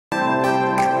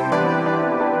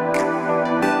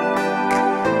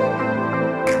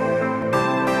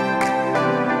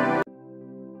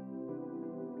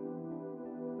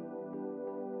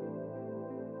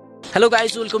Hello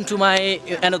guys, welcome to my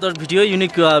another video,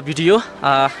 unique video,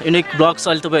 unique vlogs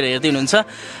अहिले तपाईहरु हेर्दै हुनुहुन्छ।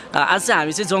 आज चाहिँ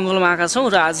हामी चाहिँ जंगलमा आएका छौं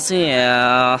र आज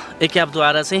चाहिँ एक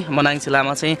एपद्वारा चाहिँ मनाङ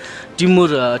जिल्लामा चाहिँ तिम्मुर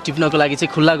टिप्नको लागि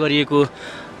चाहिँ खुल्ला गरिएको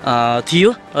थियो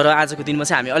र आजको दिनमा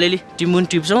चाहिँ हामी अलिअलि तिम्मुर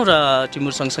टिप्छौं र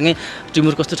तिम्मुर सँगसँगै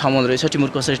तिम्मुर कस्तो ठाउँमा रहेछ, तिम्मुर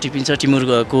कसरी टिपिन्छ,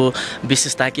 तिम्मुरको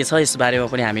विशेषता के छ यस बारेमा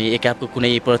पनि हामी एक एपको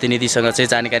कुनै प्रतिनिधिसँग चाहिँ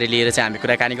जानकारी लिएर चाहिँ हामी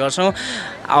कुराकानी गर्छौं।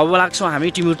 अब लाग्छौं हामी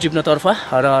तिम्मुर टिप्नतर्फ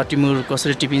र तिम्मुर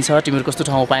कसरी टिपिन्छ, तिम्मुर कस्तो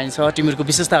ठाउँ पाइन्छ, तिम्मुरको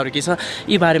विशेषताहरू के छ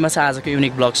यी बारेमा चाहिँ आजको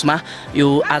युनिक ब्लग्समा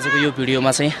आजको यो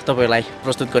भिडियोमा चाहिँ तपाईहरुलाई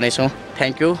प्रस्तुत गर्नेछौं।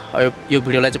 Thank you. यो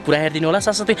भिडियोलाई चाहिँ पुरा हेर्दिनु होला,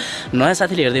 साथसाथै नयाँ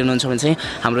साथीले हेर्दै हुनुहुन्छ भने चाहिँ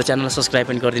हाम्रो च्यानललाई सब्स्क्राइब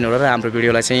पनि गरिदिनु होला र हाम्रो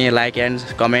भिडियोलाई चाहिँ like and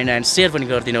comment and share पनि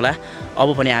गरिदिनु होला। अब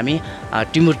पनि हामी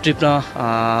तिम्मुर टिप्न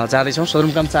जाँदैछौँ।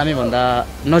 सदरमुकाम चामे भन्दा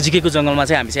नजिकैको जंगलमा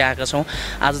चाहिँ हामी चाहिँ आएका छौँ।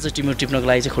 आज चाहिँ तिम्मुर टिप्नको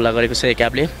लागि चाहिँ खुल्ला गरेको छ एक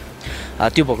एपले।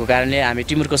 त्यो भएको कारणले हामी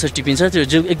तिम्मुर कसरी टिपिन्छ त्यो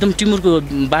जो एकदम तिम्मुरको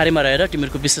बारेमा रहेर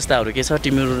तिम्मुरको विशेषताहरू के छ,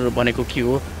 तिम्मुर भनेको के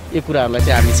हो, यो कुराहरूलाई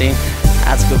चाहिँ हामी चाहिँ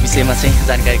आजको विषयमा चाहिँ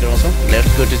जानकारी गराउँछौँ।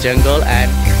 लेट्स गो टु जंगल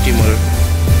एन्ड तिम्मुर।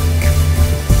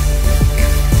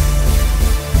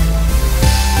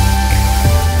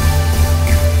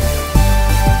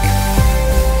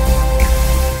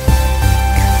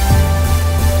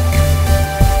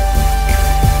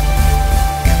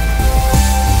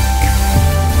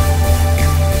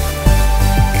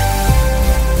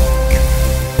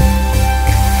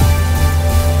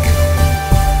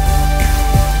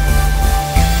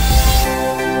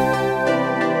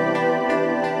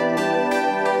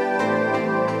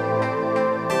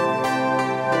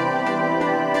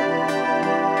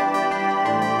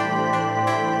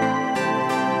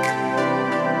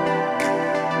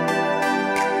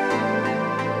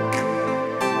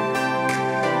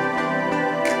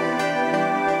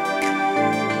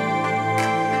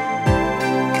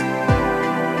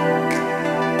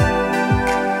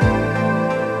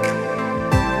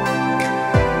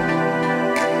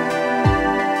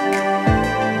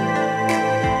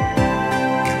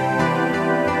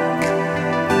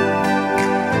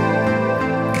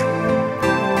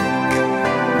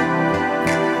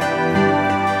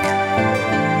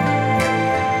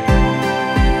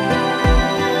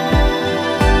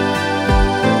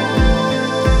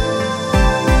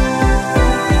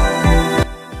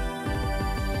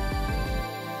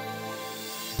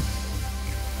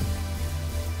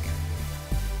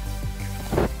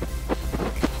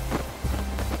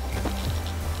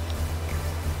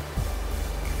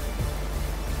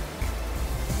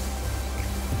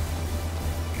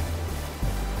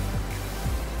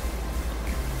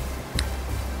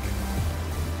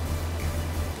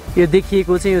 यो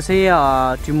देखिएको चाहिँ यो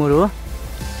चाहिँ तिम्मुर हो।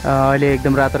 अहिले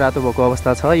एकदम रातो रातो भएको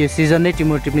अवस्था छ। यो सिजन नै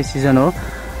तिम्मुर टिप्ने सिजन हो।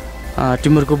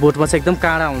 तिम्मुरको बोटमा चाहिँ एकदम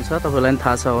काँडा हुन्छ। तपाईहरुलाई पनि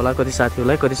थाहा छ होला, कति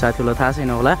साथीहरूलाई थाहा छैन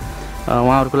होला।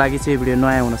 उहाँहरुको लागि चाहिँ भिडियो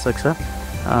नयाँ हुन सक्छ।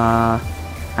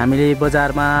 हामीले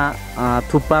बजारमा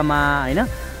थुक्पामा हैन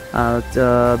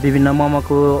विभिन्न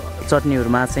मोमोको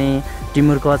चटनीहरुमा चाहिँ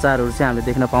तिम्मुरको अचारहरु चाहिँ हामीले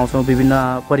देख्न पाउँछौं। विभिन्न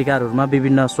परिकारहरुमा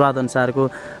विभिन्न स्वाद अनुसारको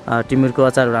तिम्मुरको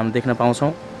अचारहरु हामीले देख्न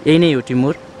पाउँछौं। यही नै हो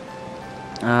तिम्मुर।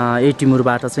 यही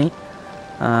तिम्मुरबाट चाहिँ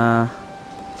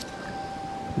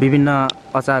विभिन्न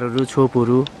अचारहरू,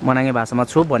 छोपहरू, मनाङे भाषामा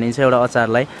छोप भनिन्छ एउटा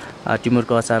अचारलाई।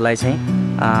 तिम्मुरको अचारलाई चाहिँ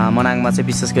मनाङमा चाहिँ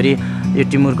विशेष गरी यो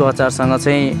तिम्मुरको अचारसँग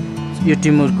चाहिँ यो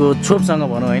तिम्मुरको छोपसँग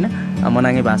भनौँ हैन,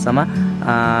 मनाङे भाषामा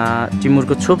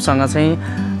तिम्मुरको छोपसँग चाहिँ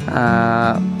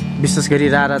विशेष गरी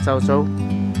रारा चाउचाउ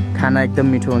खाना एकदम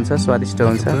मिठो हुन्छ, स्वादिष्ट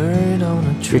हुन्छ।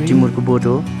 यो तिम्मुरको बोट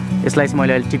हो। यसलाई चाहिँ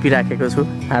मैले अहिले टिपिराखेको छु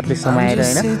हातले समाएर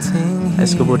हैन।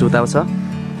 यसको बोट उता छ।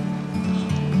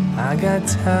 I got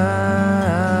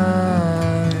time,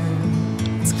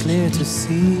 it's clear to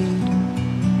see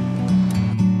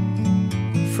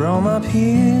from up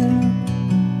here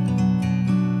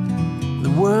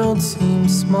the world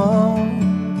seems small.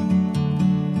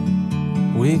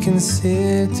 We can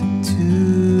sit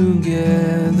together,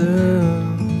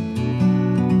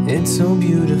 it's so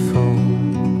beautiful.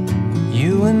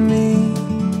 You and me,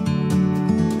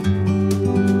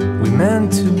 we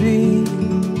meant to be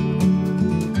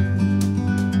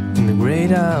in the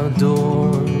great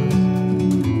outdoors,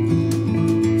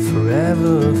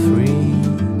 forever free.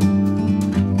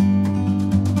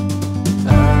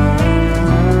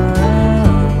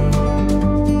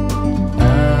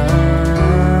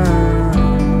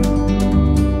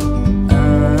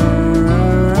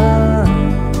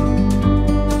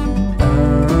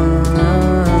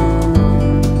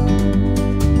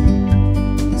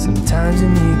 Sometimes you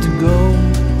need to go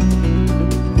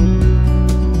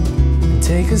and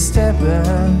take a step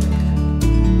back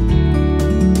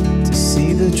to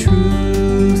see the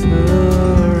truth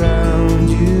around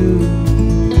you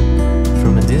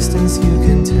from a distance. distance you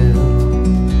can tell.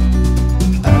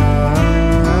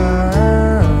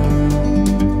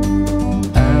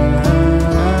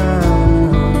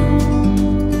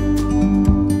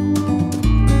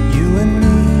 You and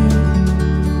me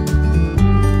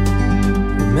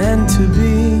were meant to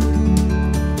be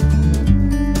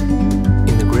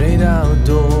in the great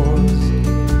outdoors,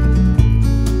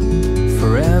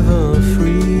 forever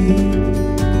free.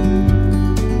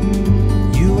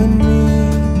 You and me,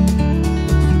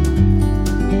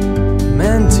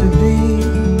 meant to be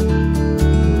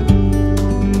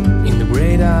in the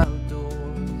great outdoors,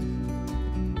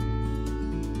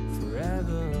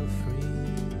 forever free.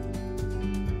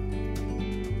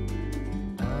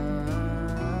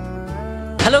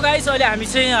 Hello guys, अहिले हामी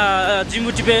चाहिँ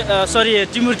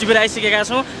तिम्मुर टिपेर आइसकेका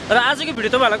छौँ र आजको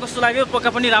video तपाईँहरूलाई कस्तो लाग्यो? पक्का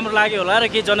पनि राम्रो लाग्यो होला र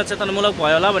केही जनचेतनामूलक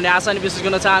भयो होला भन्ने आशा अनि विश्वास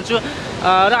गर्न चाहन्छु।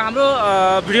 र हाम्रो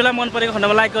भिडियोलाई मन परेको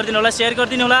खण्डमा लाइक गरिदिनु होला, सेयर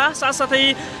गरिदिनु होला, साथसाथै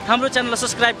हाम्रो च्यानललाई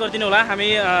सब्सक्राइब गरिदिनु होला। हामी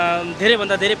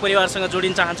धेरैभन्दा धेरै परिवारसँग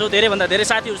जोडिन चाहन्छौँ, धेरैभन्दा धेरै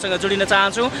साथीहरूसँग जोडिन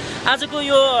चाहन्छौँ। आजको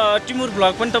यो टिम्मुर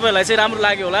भ्लग पनि तपाईँहरूलाई चाहिँ राम्रो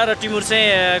लाग्यो होला र टिम्मुर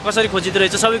चाहिँ कसरी खोजिँदो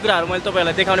रहेछ सबै कुराहरू मैले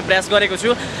तपाईँहरूलाई देखाउने प्रयास गरेको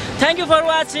छु। Thank you for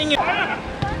watching.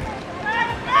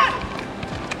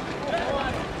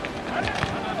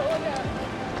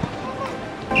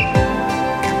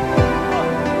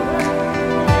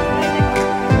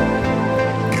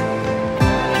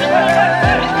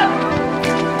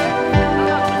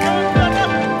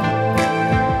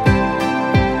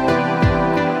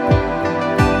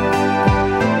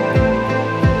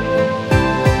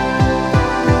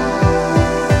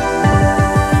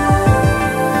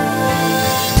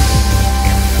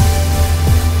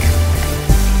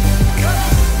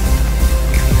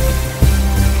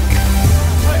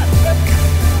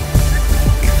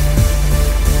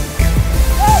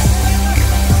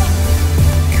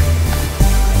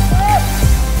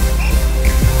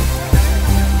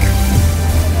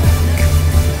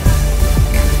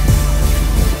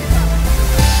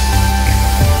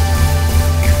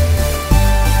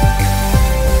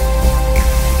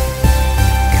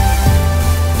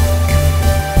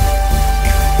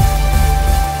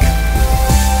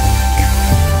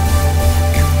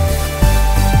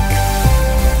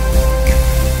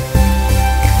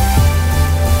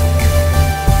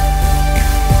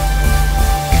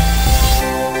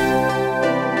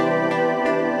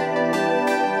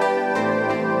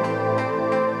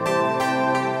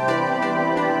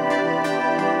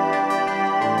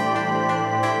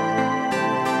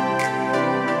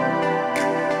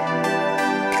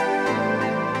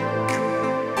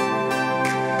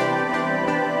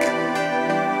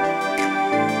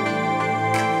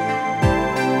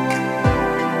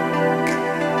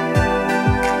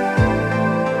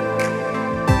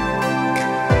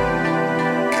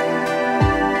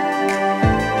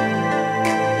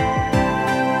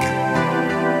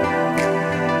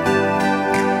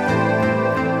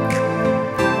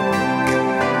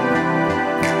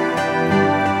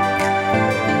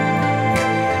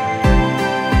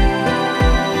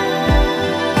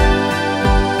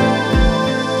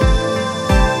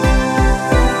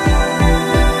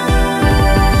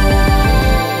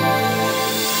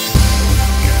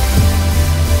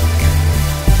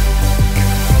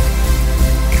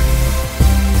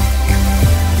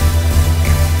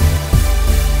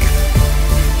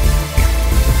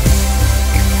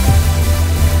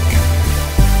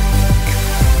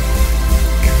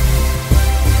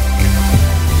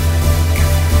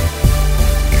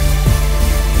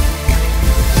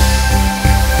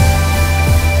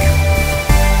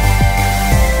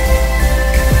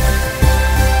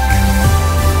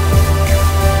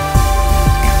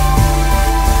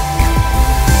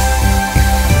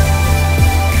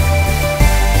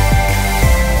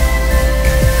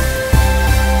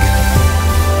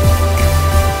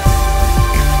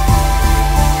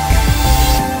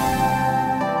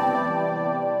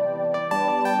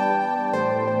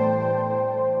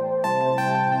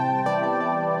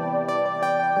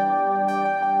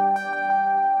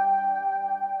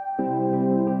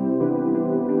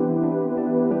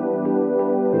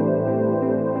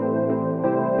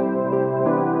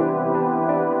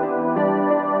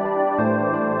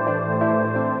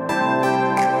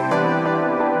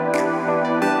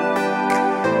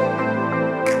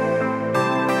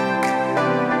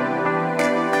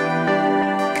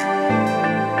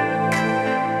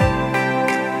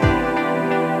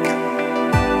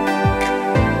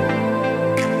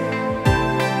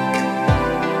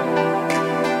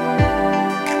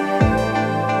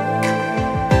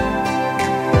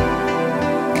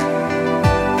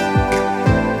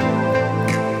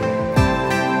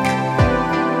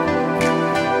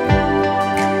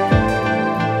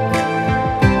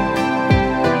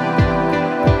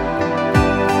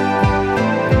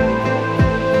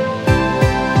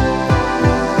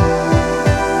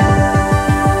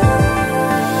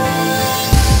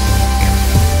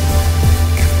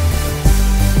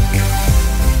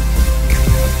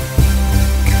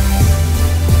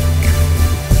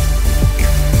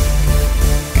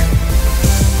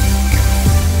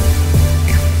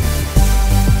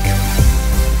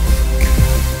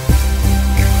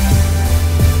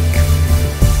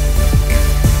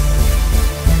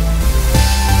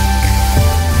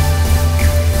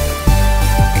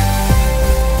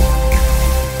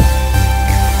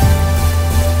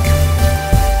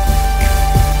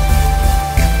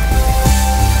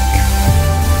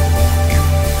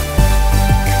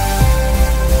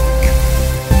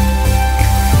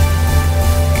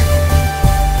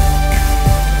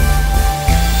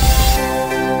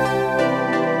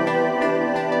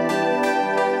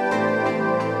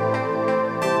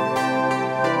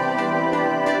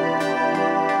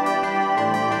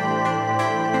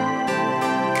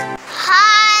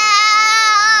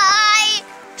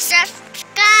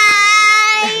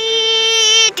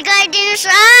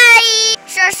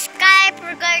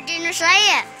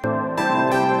 Pariyar.